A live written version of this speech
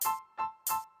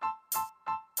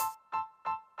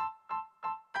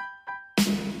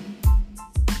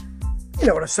You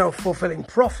know what a self-fulfilling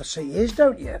prophecy is,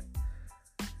 don't you?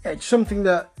 It's something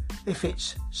that, if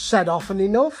it's said often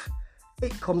enough,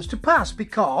 it comes to pass.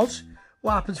 Because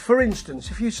what happens, for instance,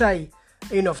 if you say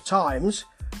enough times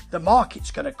the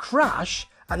market's going to crash,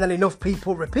 and then enough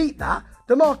people repeat that,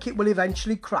 the market will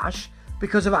eventually crash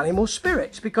because of animal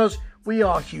spirits, because we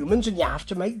are humans and you have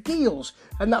to make deals,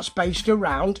 and that's based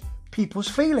around people's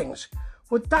feelings.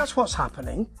 Well, that's what's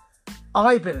happening,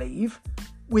 I believe,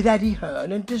 with Eddie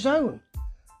Hearn and DAZN.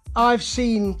 I've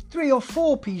seen 3 or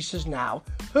 4 pieces now,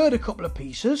 heard a couple of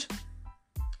pieces,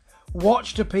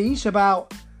 watched a piece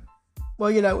about,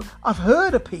 well, you know, I've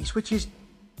heard a piece which is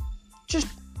just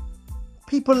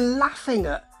people laughing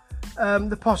at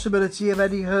the possibility of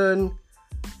Eddie Hearn,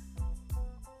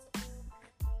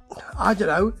 I don't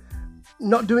know,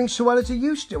 not doing so well as he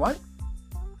used to. And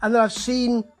then I've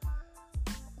seen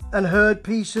and heard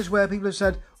pieces where people have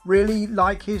said, really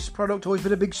like his product, always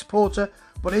been a big supporter,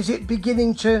 but is it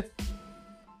beginning to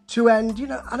end? You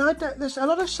know, and I don't. There's a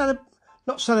lot of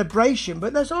not celebration,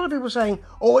 but there's a lot of people saying,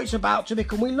 "Oh, it's about to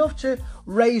become." We love to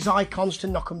raise icons to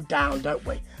knock them down, don't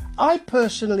we? I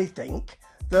personally think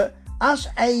that as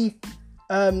a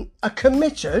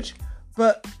committed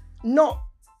but not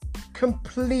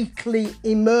completely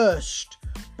immersed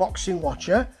boxing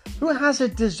watcher who has a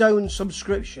DAZN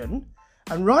subscription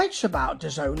and writes about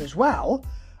DAZN as well,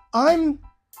 I'm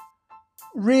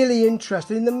really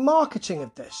interested in the marketing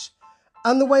of this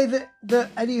and the way that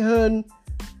Eddie Hearn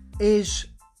is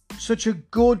such a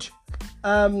good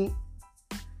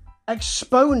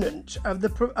exponent of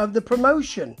the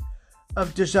promotion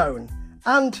of DAZN.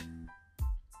 And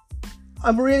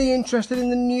I'm really interested in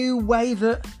the new way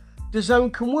that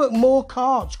DAZN can work. More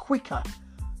cards, quicker.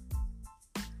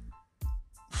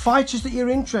 Fighters that you're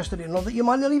interested in, or that you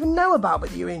might not even know about, but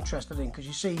that you're interested in because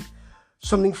you see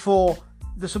something for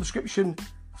the subscription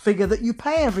figure that you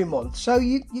pay every month. So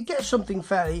you get something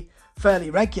fairly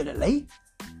regularly.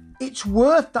 It's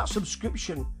worth that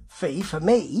subscription fee for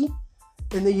me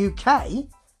in the UK,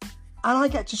 and I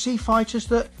get to see fighters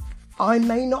that I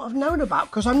may not have known about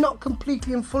because I'm not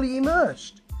completely and fully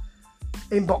immersed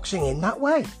in boxing in that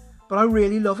way. But I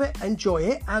really love it, enjoy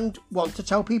it, and want to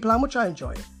tell people how much I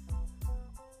enjoy it.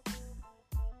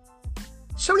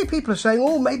 So many people are saying,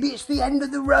 "Oh, maybe it's the end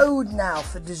of the road now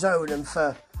for DAZN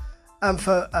and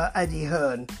for Eddie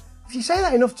Hearn." If you say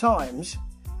that enough times,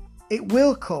 it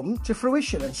will come to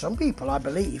fruition, and some people, I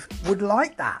believe, would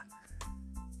like that.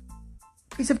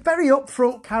 He's a very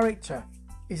upfront character,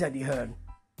 is Eddie Hearn.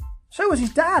 So was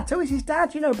his dad.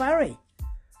 You know, Barry.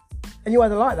 And you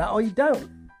either like that or you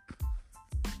don't.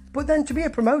 But then to be a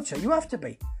promoter, you have to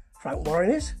be. Frank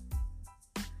Warren is.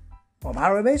 Bob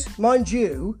Arum is. Mind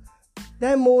you,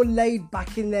 they're more laid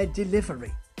back in their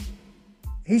delivery.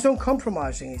 He's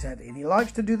uncompromising, is Eddie, and he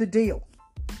likes to do the deal.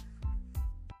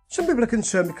 Some people are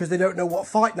concerned because they don't know what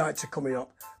fight nights are coming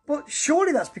up. But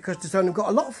surely that's because DAZN have got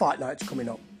a lot of fight nights coming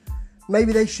up.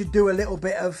 Maybe they should do a little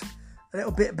bit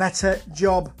better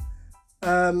job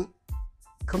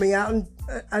coming out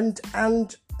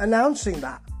and announcing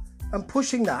that and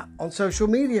pushing that on social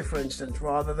media, for instance,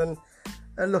 rather than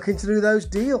looking to do those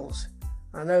deals.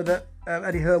 I know that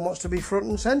Eddie Hearn wants to be front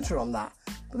and centre on that,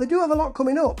 but they do have a lot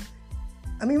coming up.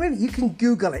 I mean, really, you can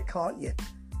Google it, can't you?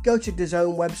 Go to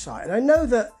DAZN website, and I know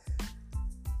that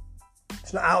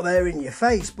it's not out there in your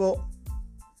face, but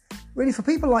really for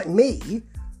people like me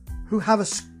who have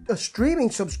a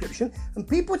streaming subscription, and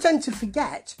people tend to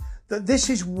forget that this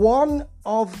is one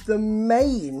of the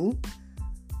main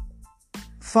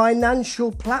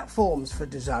financial platforms for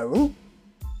DAZN.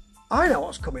 I know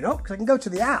what's coming up because I can go to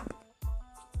the app.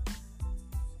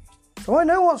 So I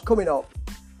know what's coming up.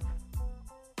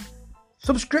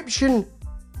 Subscription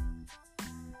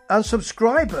and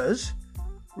subscribers,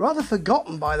 rather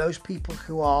forgotten by those people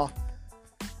who are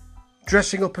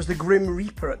dressing up as the Grim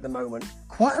Reaper at the moment.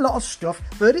 Quite a lot of stuff.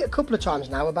 I've heard it a couple of times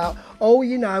now about, oh,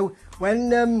 you know, when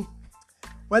the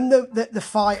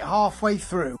fight halfway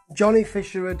through, Johnny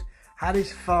Fisher had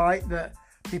his fight, that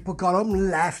people got up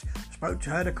and left.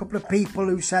 Heard a couple of people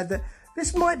who said that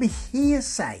this might be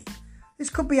hearsay. This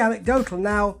could be anecdotal.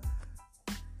 Now,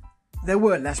 there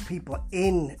were less people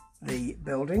in the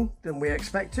building than we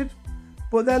expected,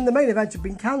 but then the main event had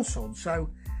been cancelled,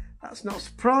 so that's not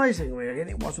surprising really, and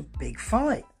it was a big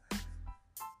fight.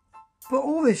 But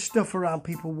all this stuff around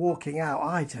people walking out,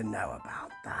 I don't know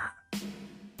about that.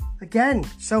 Again,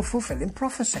 self-fulfilling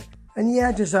prophecy. And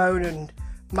yeah, DAZN and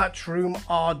Matchroom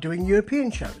are doing European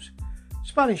shows,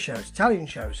 Spanish shows, Italian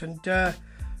shows, and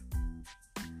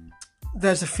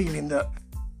there's a feeling that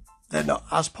they're not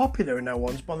as popular and no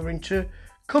one's bothering to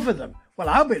cover them. Well,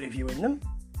 I'll be reviewing them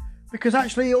because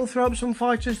actually it'll throw up some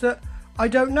fighters that I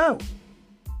don't know.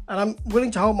 And I'm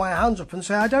willing to hold my hands up and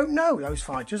say I don't know those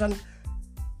fighters, and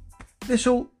this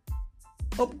will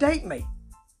update me.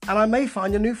 And I may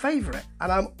find a new favourite,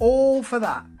 and I'm all for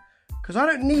that. Because I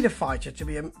don't need a fighter to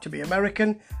be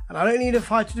American, and I don't need a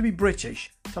fighter to be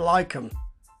British to like them.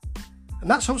 And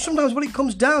that's sometimes what it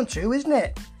comes down to, isn't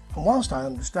it? And whilst I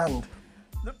understand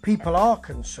that people are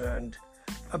concerned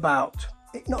about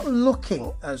it not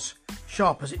looking as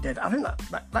sharp as it did, I think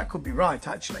that could be right,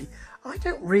 actually. I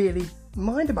don't really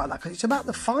mind about that, because it's about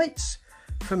the fights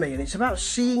for me, and it's about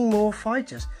seeing more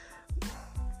fighters.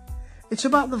 It's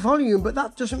about the volume, but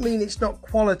that doesn't mean it's not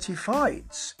quality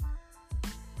fights.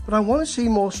 But I want to see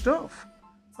more stuff.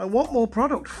 I want more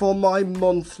product for my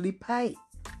monthly pay,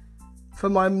 for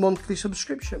my monthly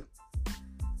subscription.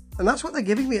 And that's what they're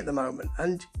giving me at the moment.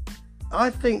 And I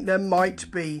think there might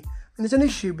be, and there's an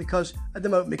issue because at the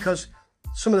moment, because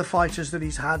some of the fighters that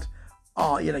he's had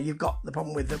are, you've got the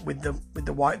problem with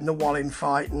the White and the Wallin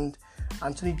fight, and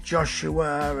Anthony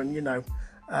Joshua, and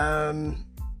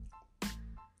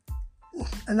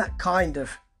and that kind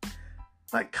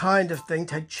of thing,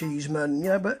 Ted Cheeseman,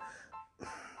 but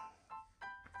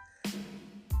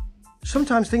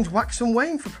sometimes things wax and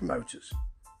wane for promoters.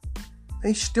 And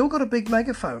he's still got a big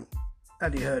megaphone,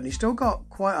 Eddie Hearn. He's still got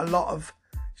a lot of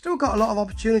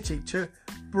opportunity to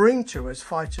bring to us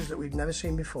fighters that we've never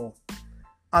seen before,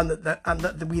 and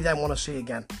that we then want to see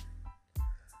again.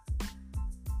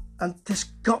 And there's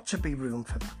got to be room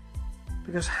for that,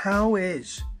 because how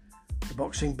is the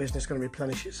boxing business going to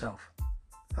replenish itself?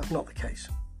 That's not the case.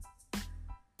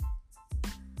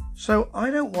 So I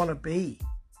don't want to be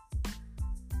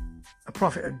a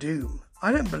prophet of doom.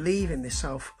 I don't believe in this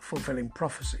self-fulfilling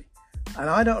prophecy. And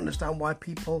I don't understand why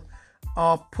people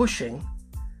are pushing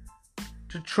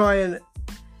to try and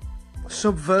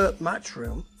subvert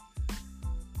Matchroom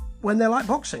when they're like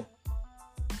boxing.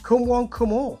 Come one,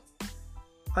 come all.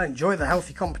 I enjoy the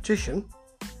healthy competition.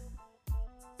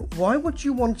 But why would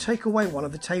you want to take away one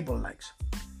of the table legs?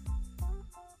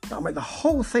 That'll make the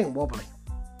whole thing wobbly.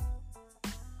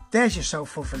 There's your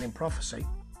self-fulfilling prophecy.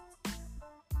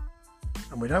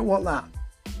 And we don't want that.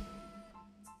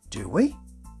 Do we?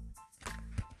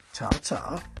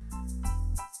 Ta-ta.